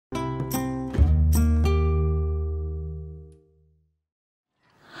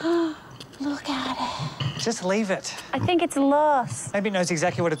Look at it. Just leave it. I think it's lost. Maybe it knows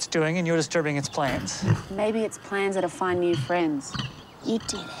exactly what it's doing and you're disturbing its plans. Maybe its plans are to find new friends. You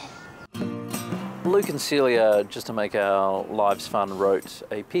did it. Luke and Celia, just to make our lives fun, wrote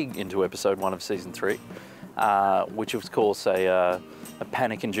a pig into episode 1 of season 3, which was, of course, a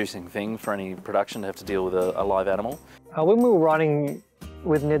panic-inducing thing for any production to have to deal with a live animal. When we were writing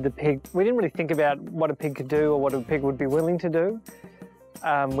with Ned the Pig, we didn't really think about what a pig could do or what a pig would be willing to do.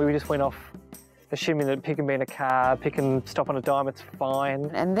 We just went off assuming that pig can be in a car, pig can stop on a dime, it's fine.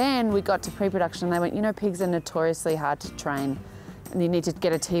 And then we got to pre-production and they went, you know, pigs are notoriously hard to train and you need to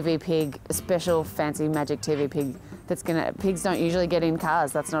get a TV pig, a special fancy magic TV pig that's gonna, pigs don't usually get in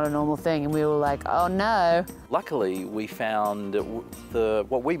cars, that's not a normal thing. And we were like, oh no. Luckily, we found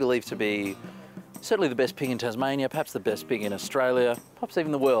what we believe to be certainly the best pig in Tasmania, perhaps the best pig in Australia, perhaps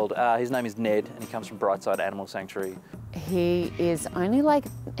even the world. His name is Ned, and he comes from Brightside Animal Sanctuary. He is only like,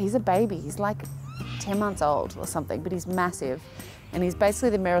 he's a baby. He's like 10 months old or something, but he's massive. And he's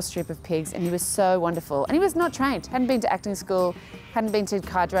basically the Meryl Streep of pigs, and he was so wonderful. And he was not trained, hadn't been to acting school, hadn't been to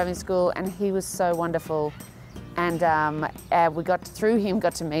car driving school, and he was so wonderful. And we got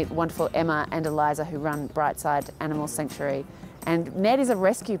to meet wonderful Emma and Eliza, who run Brightside Animal Sanctuary. And Ned is a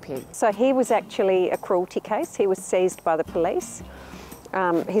rescue pig. So he was actually a cruelty case. He was seized by the police.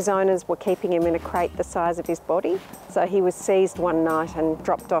 His owners were keeping him in a crate the size of his body. So he was seized one night and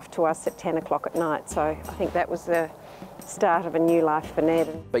dropped off to us at 10 o'clock at night. So I think that was the start of a new life for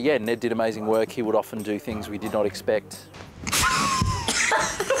Ned. But yeah, Ned did amazing work. He would often do things we did not expect.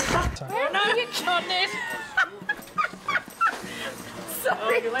 Oh no, you can't, Ned. Sorry.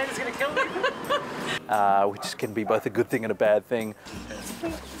 Oh, your lady's gonna kill me. Which can be both a good thing and a bad thing. It's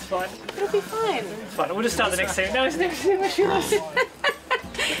fine. It'll be fine. It's fine. We'll just start the next scene. No, it's next scene.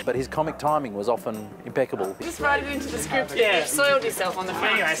 But his comic timing was often impeccable. Just write it into the script. Yeah. You've soiled yourself on the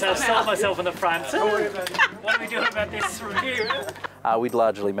front. Anyway, so I've sold myself on the front. So what are we doing about this review? We'd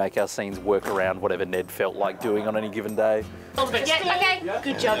largely make our scenes work around whatever Ned felt like doing on any given day. All the best. Yeah, okay.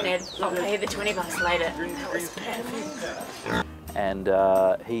 Good job, Ned. I'll pay you the $20 later. That was perfect. And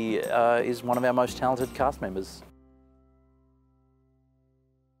he is one of our most talented cast members.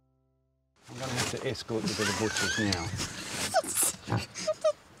 I'm going to have to escort you to the butcher's now.